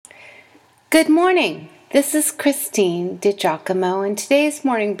Good morning. This is Christine DiGiacomo, and today's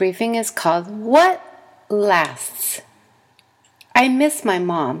morning briefing is called What Lasts? I miss my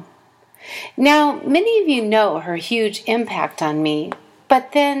mom. Now, many of you know her huge impact on me,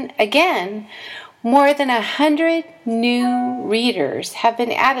 but then again, more than 100 new readers have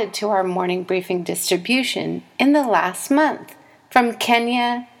been added to our morning briefing distribution in the last month from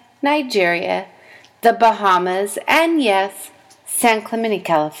Kenya, Nigeria, the Bahamas, and yes, San Clemente,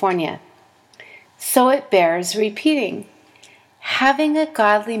 California. So it bears repeating. Having a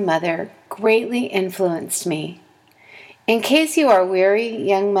godly mother greatly influenced me. In case you are weary,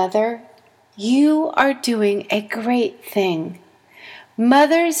 young mother, you are doing a great thing.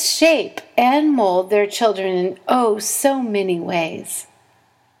 Mothers shape and mold their children in oh so many ways.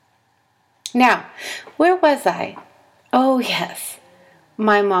 Now, where was I? Oh yes,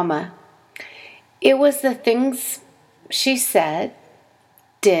 my mama. It was the things she said,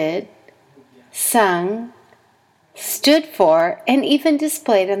 did, sung, stood for, and even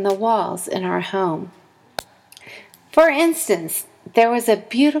displayed on the walls in our home. For instance, there was a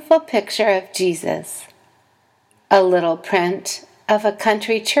beautiful picture of Jesus, a little print of a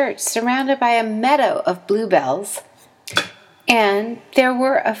country church surrounded by a meadow of bluebells, and there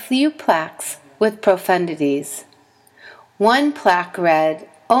were a few plaques with profundities. One plaque read,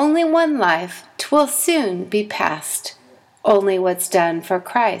 "Only one life, 'twill soon be past. Only what's done for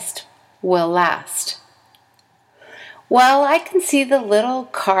Christ will last." Well, I can see the little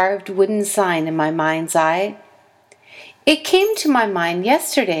carved wooden sign in my mind's eye. It came to my mind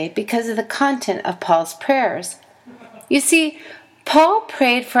yesterday because of the content of Paul's prayers. You see, Paul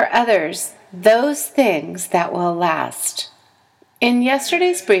prayed for others those things that will last. In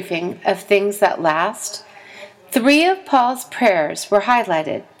yesterday's briefing of things that last, 3 of Paul's prayers were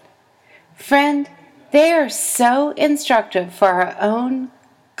highlighted. Friend, they are so instructive for our own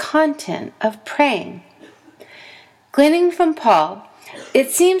content of praying. Gleaning from Paul,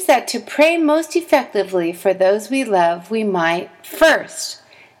 it seems that to pray most effectively for those we love, we might first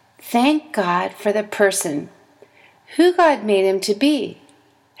thank God for the person, who God made him to be,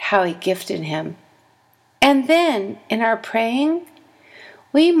 how he gifted him. And then, in our praying,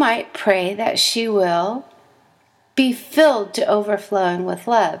 we might pray that she will be filled to overflowing with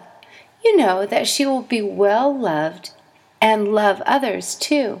love. You know, that she will be well loved and love others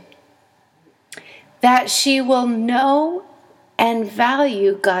too. That she will know and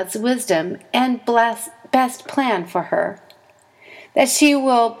value God's wisdom and best plan for her. That she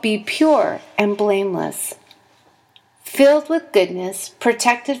will be pure and blameless, filled with goodness,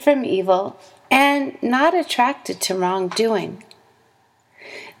 protected from evil, and not attracted to wrongdoing.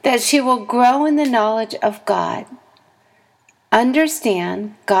 That she will grow in the knowledge of God,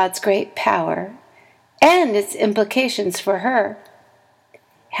 understand God's great power and its implications for her,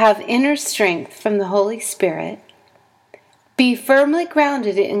 have inner strength from the Holy Spirit, be firmly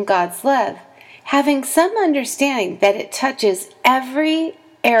grounded in God's love, having some understanding that it touches every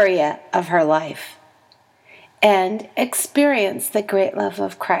area of her life, and experience the great love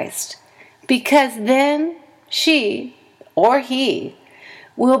of Christ, because then she or he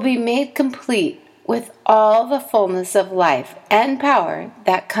will be made complete with all the fullness of life and power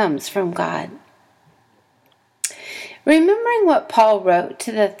that comes from God. Remembering what Paul wrote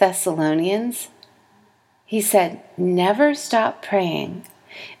to the Thessalonians, he said, "Never stop praying.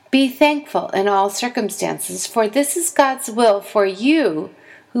 Be thankful in all circumstances, for this is God's will for you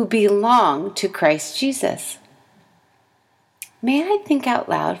who belong to Christ Jesus." May I think out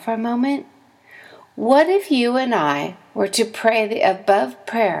loud for a moment? What if you and I were to pray the above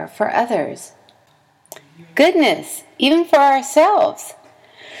prayer for others? Goodness, even for ourselves.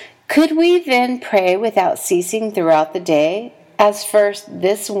 Could we then pray without ceasing throughout the day, as first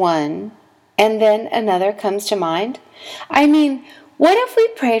this one and then another comes to mind? I mean, what if we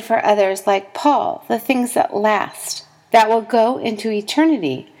prayed for others like Paul, the things that last, that will go into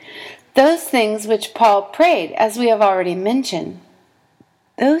eternity? Those things which Paul prayed, as we have already mentioned.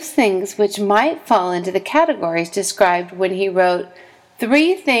 Those things which might fall into the categories described when he wrote,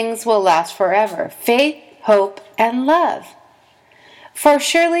 3 things will last forever: faith, hope, and love. For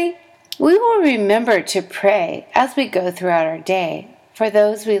surely we will remember to pray as we go throughout our day for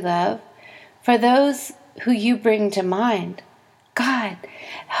those we love, for those who you bring to mind. God,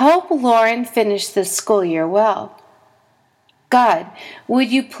 help Lauren finish this school year well. God, would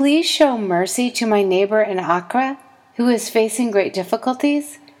you please show mercy to my neighbor in Accra who is facing great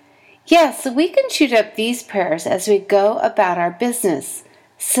difficulties? Yes, we can shoot up these prayers as we go about our business,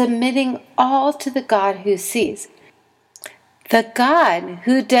 submitting all to the God who sees, the God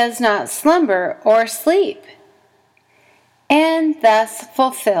who does not slumber or sleep. and thus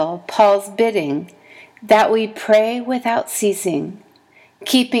fulfill Paul's bidding that we pray without ceasing,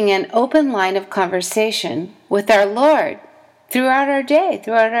 keeping an open line of conversation with our Lord throughout our day,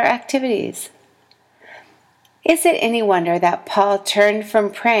 throughout our activities. Is it any wonder that Paul turned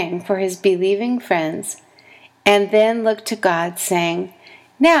from praying for his believing friends and then looked to God, saying,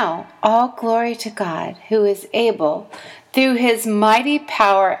 "Now all glory to God, who is able, through his mighty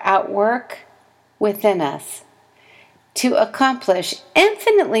power at work within us, to accomplish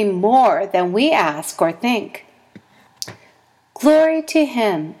infinitely more than we ask or think. Glory to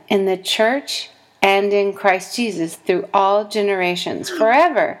him in the church and in Christ Jesus through all generations,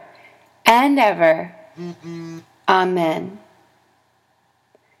 forever and ever. Amen."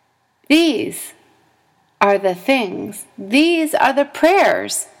 These are the things, these are the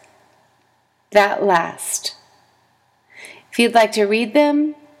prayers that last. If you'd like to read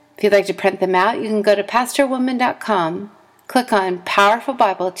them, if you'd like to print them out, you can go to pastorwoman.com, click on Powerful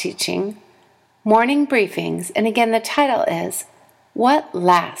Bible Teaching, Morning Briefings, and again the title is What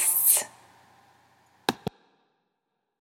Lasts?